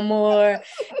friend no more.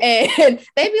 And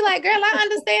they'd be like, girl, I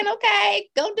understand. Okay,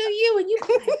 go do you. And you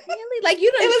be like, really? Like you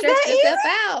done stressed yourself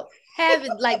out. Have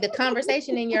like the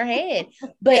conversation in your head.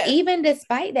 But even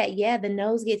despite that, yeah, the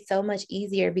no's get so much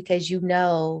easier because you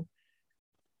know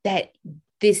that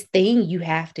this thing you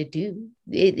have to do.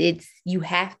 It's you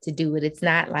have to do it. It's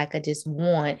not like I just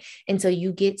want. And so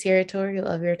you get territorial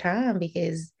of your time,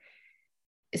 because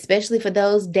especially for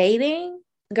those dating,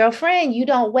 girlfriend, you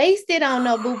don't waste it on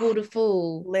no boo-boo the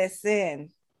food. Listen.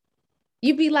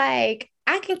 You be like,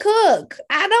 I can cook.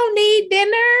 I don't need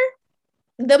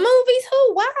dinner. The movies,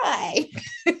 who? Why?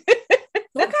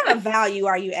 What kind of value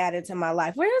are you adding to my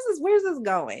life? Where's this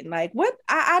going? Like what?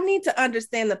 I need to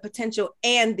understand the potential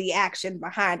and the action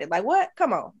behind it. Like what?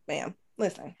 Come on, ma'am.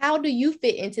 Listen. How do you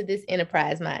fit into this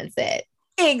enterprise mindset?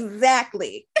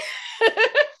 Exactly.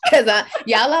 Because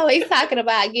y'all always talking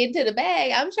about getting to the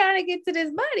bag. I'm trying to get to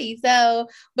this money. So,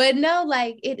 but no,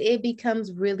 like it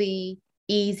becomes really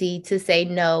easy to say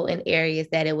no in areas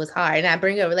that it was hard. And I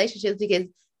bring up relationships because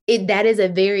that is a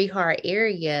very hard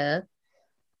area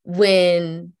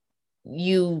when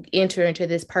you enter into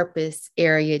this purpose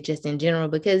area just in general,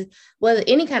 because whether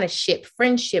any kind of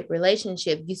friendship,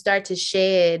 relationship, you start to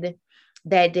shed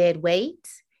that dead weight,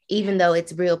 even though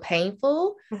it's real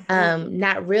painful,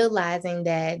 not realizing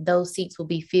that those seats will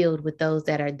be filled with those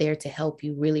that are there to help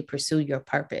you really pursue your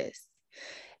purpose.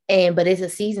 But it's a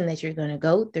season that you're going to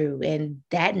go through, and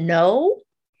that no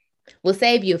will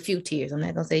save you a few tears. I'm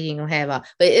not going to say you ain't going to have all,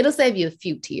 but it'll save you a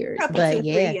few tears. But two,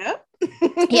 yeah. 3, yeah.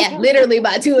 Yeah, literally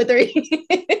about 2 or 3.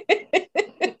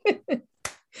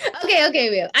 Okay,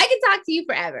 Will. I can talk to you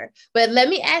forever, but let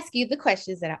me ask you the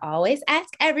questions that I always ask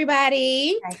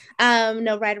everybody. Okay.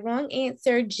 No right or wrong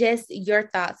answer, just your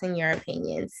thoughts and your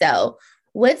opinion. So,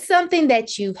 what's something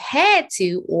that you've had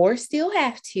to or still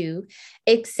have to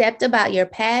accept about your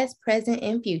past, present,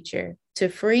 and future to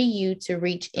free you to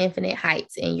reach infinite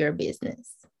heights in your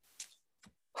business?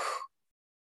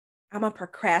 I'm a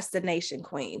procrastination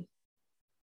queen.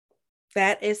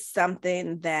 That is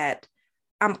something that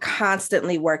I'm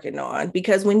constantly working on,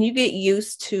 because when you get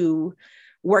used to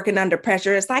working under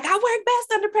pressure, it's like, I work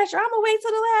best under pressure. I'm gonna wait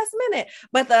till the last minute.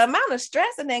 But the amount of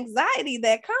stress and anxiety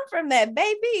that come from that,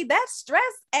 baby, that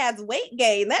stress adds weight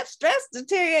gain. That stress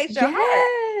deteriorates your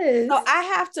heart. So I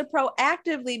have to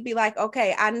proactively be like,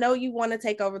 okay, I know you want to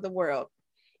take over the world.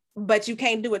 but you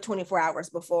can't do it 24 hours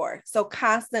before. So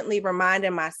constantly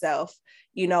reminding myself,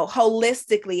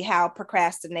 holistically how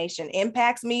procrastination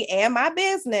impacts me and my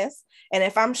business. And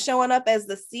if I'm showing up as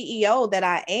the CEO that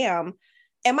I am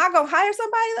I going to hire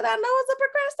somebody that I know is a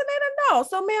procrastinator? No.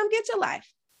 So ma'am, get your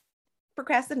life.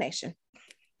 Procrastination.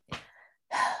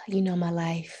 You know my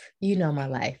life. You know my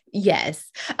life. Yes.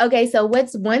 Okay. So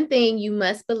what's one thing you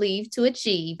must believe to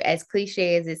achieve, as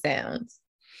cliche as it sounds?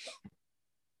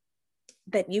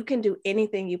 That you can do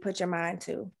anything you put your mind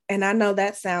to. And I know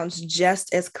that sounds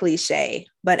just as cliche,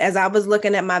 but as I was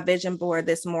looking at my vision board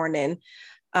this morning,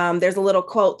 there's a little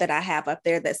quote that I have up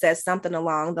there that says something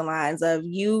along the lines of,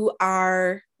 you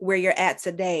are where you're at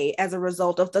today as a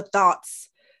result of the thoughts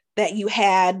that you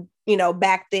had,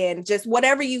 back then. Just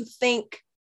whatever you think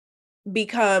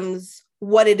becomes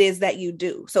what it is that you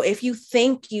do. So if you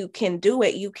think you can do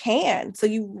it, you can. So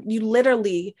you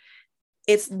literally,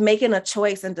 it's making a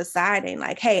choice and deciding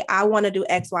like, hey, I want to do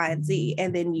X, Y, and Z.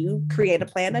 And then you create a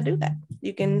plan to do that.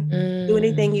 You can do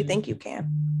anything you think you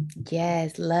can.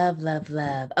 Yes. Love, love,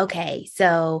 love. Okay.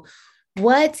 So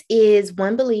what is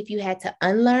one belief you had to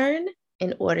unlearn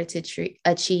in order to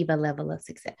achieve a level of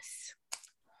success?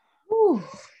 Ooh,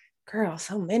 girl,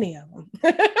 so many of them.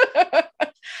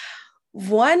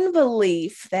 One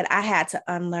belief that I had to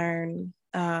unlearn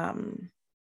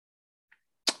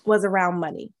was around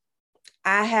money.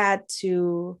 I had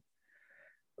to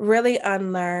really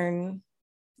unlearn,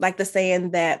 like the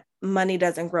saying that money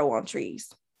doesn't grow on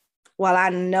trees. While I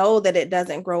know that it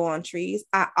doesn't grow on trees,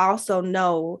 I also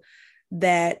know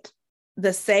that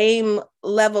the same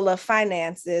level of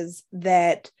finances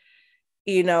that,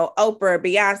 Oprah,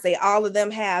 Beyonce, all of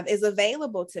them have is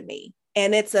available to me.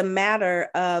 And it's a matter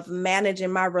of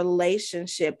managing my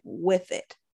relationship with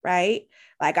it, right?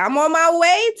 Like I'm on my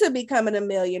way to becoming a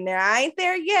millionaire. I ain't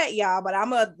there yet, y'all, but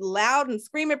I'm a loud and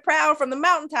screaming proud from the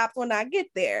mountaintops when I get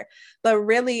there. But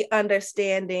really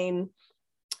understanding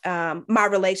my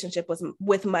relationship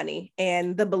with money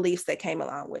and the beliefs that came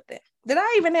along with it. Did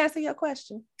I even answer your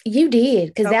question? You did,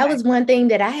 because that was one thing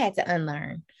that I had to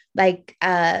unlearn. Like,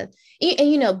 and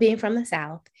being from the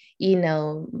South,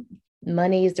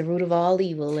 money is the root of all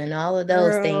evil and all of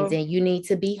those things. And you need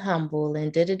to be humble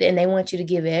and and they want you to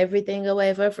give everything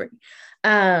away for free.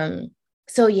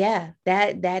 So yeah,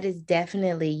 that is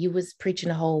definitely, you was preaching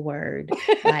the whole word,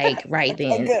 like right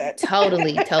then. Good.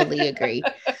 Totally agree.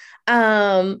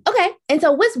 Okay. And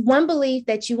so what's one belief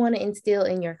that you want to instill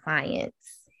in your clients?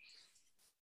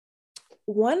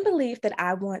 One belief that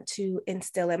I want to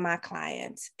instill in my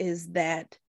clients is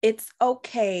that it's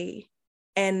okay,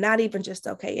 and not even just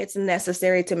okay, it's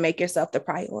necessary to make yourself the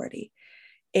priority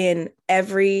in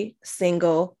every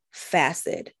single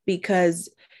facet, because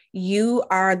you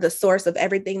are the source of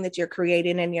everything that you're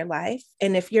creating in your life.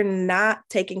 And if you're not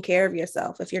taking care of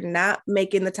yourself, if you're not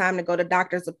making the time to go to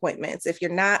doctor's appointments, if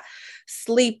you're not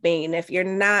sleeping, if you're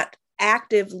not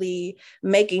actively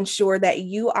making sure that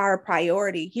you are a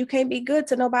priority, you can't be good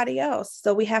to nobody else.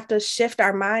 So we have to shift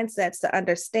our mindsets to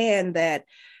understand that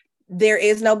there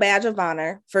is no badge of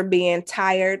honor for being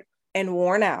tired and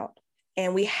worn out.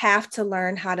 And we have to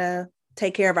learn how to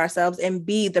take care of ourselves and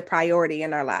be the priority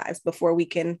in our lives before we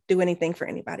can do anything for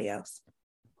anybody else.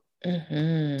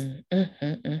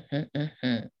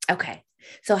 Okay.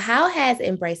 So how has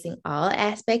embracing all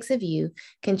aspects of you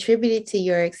contributed to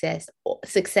your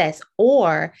success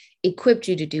or equipped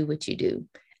you to do what you do?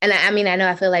 And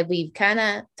I feel like we've kind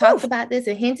of talked about this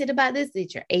and hinted about this,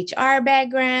 it's your HR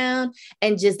background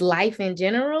and just life in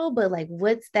general, but like,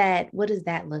 what does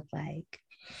that look like?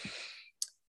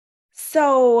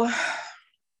 So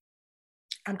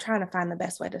I'm trying to find the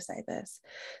best way to say this.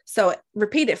 So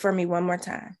repeat it for me one more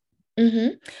time.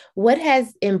 What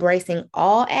has embracing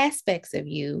all aspects of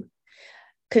you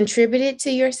contributed to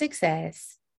your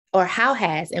success, or how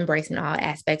has embracing all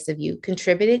aspects of you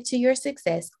contributed to your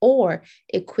success or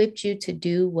equipped you to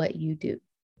do what you do?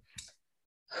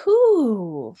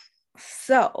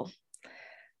 So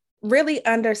really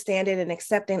understanding and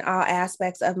accepting all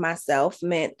aspects of myself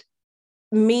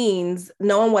means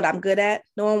knowing what I'm good at,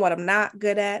 knowing what I'm not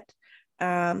good at,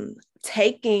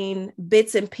 taking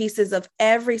bits and pieces of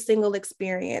every single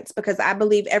experience, because I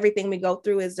believe everything we go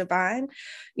through is divine,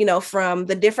 from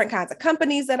the different kinds of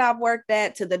companies that I've worked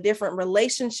at to the different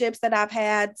relationships that I've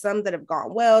had, some that have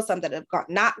gone well, some that have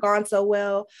not gone so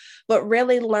well, but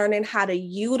really learning how to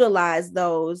utilize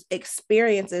those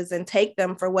experiences and take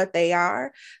them for what they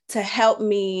are to help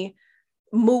me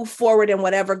move forward in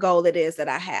whatever goal it is that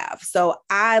I have. So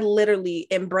I literally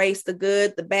embrace the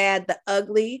good, the bad, the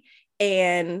ugly,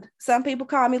 And some people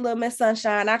call me Little Miss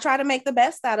Sunshine. I try to make the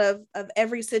best out of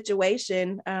every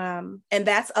situation. And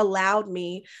that's allowed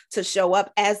me to show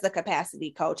up as the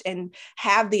capacity coach and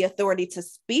have the authority to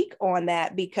speak on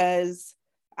that because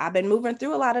I've been moving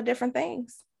through a lot of different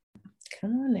things.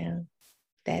 Come on now.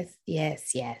 That's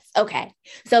yes. Okay.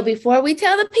 So before we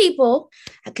tell the people,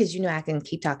 because I can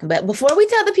keep talking, but before we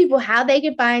tell the people how they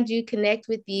can find you, connect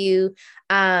with you,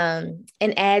 and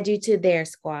add you to their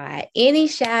squad, any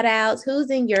shout outs? Who's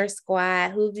in your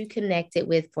squad? Who have you connected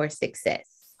with for success?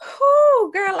 Oh,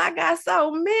 girl, I got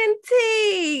so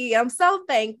many. I'm so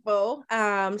thankful.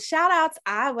 Shout outs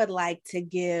I would like to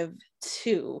give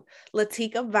to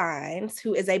Latika Vines,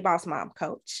 who is a Boss Mom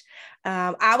coach.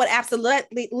 I would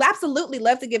absolutely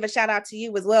love to give a shout out to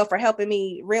you as well for helping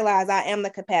me realize I am the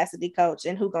capacity coach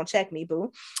and who gonna check me,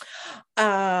 boo.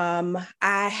 I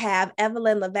have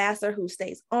Evelyn Lavasser, who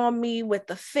stays on me with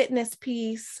the fitness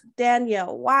piece,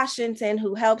 Danielle Washington,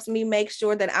 who helps me make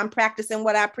sure that I'm practicing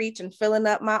what I preach and filling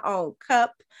up my own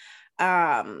cup.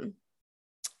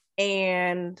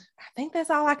 And I think that's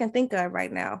all I can think of right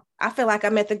now. I feel like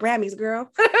I'm at the Grammys,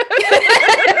 girl.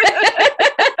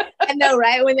 I know,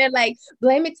 right? When they're like,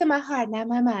 blame it to my heart, not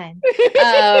my mind.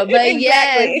 But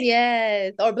exactly.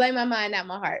 yes. Or blame my mind, not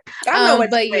my heart. I know what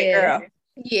you're saying, girl.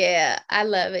 Yeah, I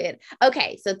love it.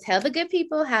 Okay, so tell the good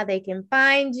people how they can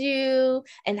find you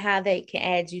and how they can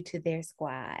add you to their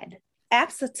squad.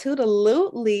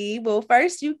 Absolutely. Well,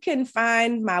 first you can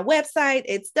find my website.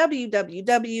 It's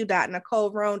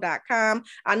www.nicoleroan.com.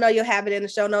 I know you'll have it in the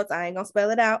show notes. I ain't gonna spell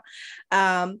it out.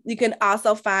 You can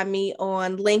also find me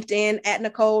on LinkedIn at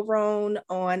Nicole Roan,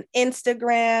 on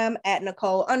Instagram at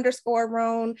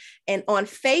Nicole_Roan, and on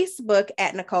Facebook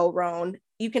at Nicole Roan.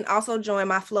 You can also join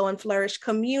my Flow and Flourish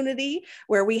community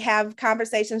where we have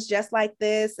conversations just like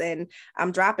this. And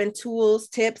I'm dropping tools,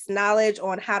 tips, knowledge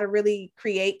on how to really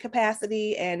create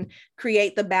capacity and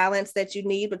create the balance that you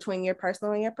need between your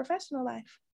personal and your professional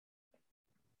life.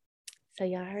 So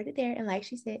y'all heard it there. And like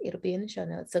she said, it'll be in the show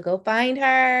notes. So go find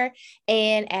her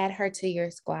and add her to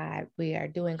your squad. We are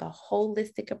doing a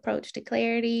holistic approach to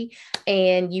clarity,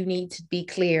 and you need to be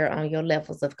clear on your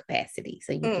levels of capacity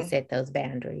so you can set those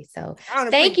boundaries. So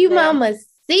thank you, Mama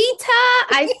Sita.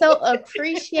 I so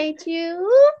appreciate you.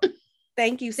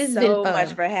 Thank you so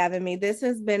much for having me. This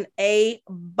has been a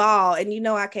ball. And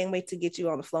I can't wait to get you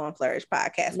on the Flow and Flourish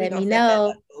podcast. Let me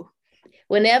know.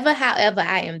 Whenever, however,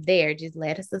 I am there, just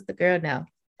let a sister girl know.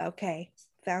 Okay.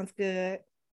 Sounds good.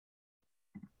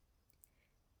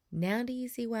 Now do you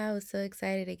see why I was so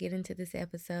excited to get into this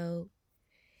episode?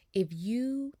 If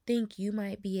you think you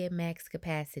might be at max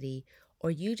capacity,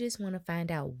 or you just want to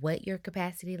find out what your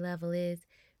capacity level is,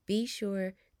 be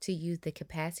sure to use the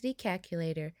capacity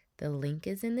calculator. The link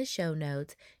is in the show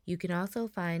notes. You can also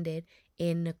find it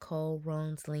in Nicole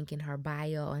Roan's link in her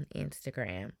bio on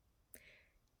Instagram.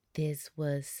 This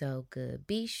was so good.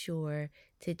 Be sure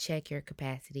to check your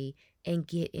capacity and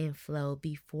get in flow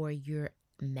before you're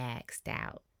maxed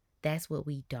out. That's what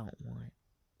we don't want.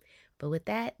 But with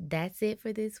that, that's it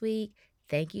for this week.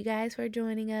 Thank you guys for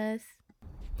joining us.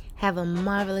 Have a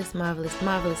marvelous, marvelous,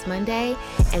 marvelous Monday.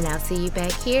 And I'll see you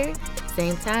back here,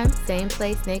 same time, same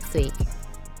place next week.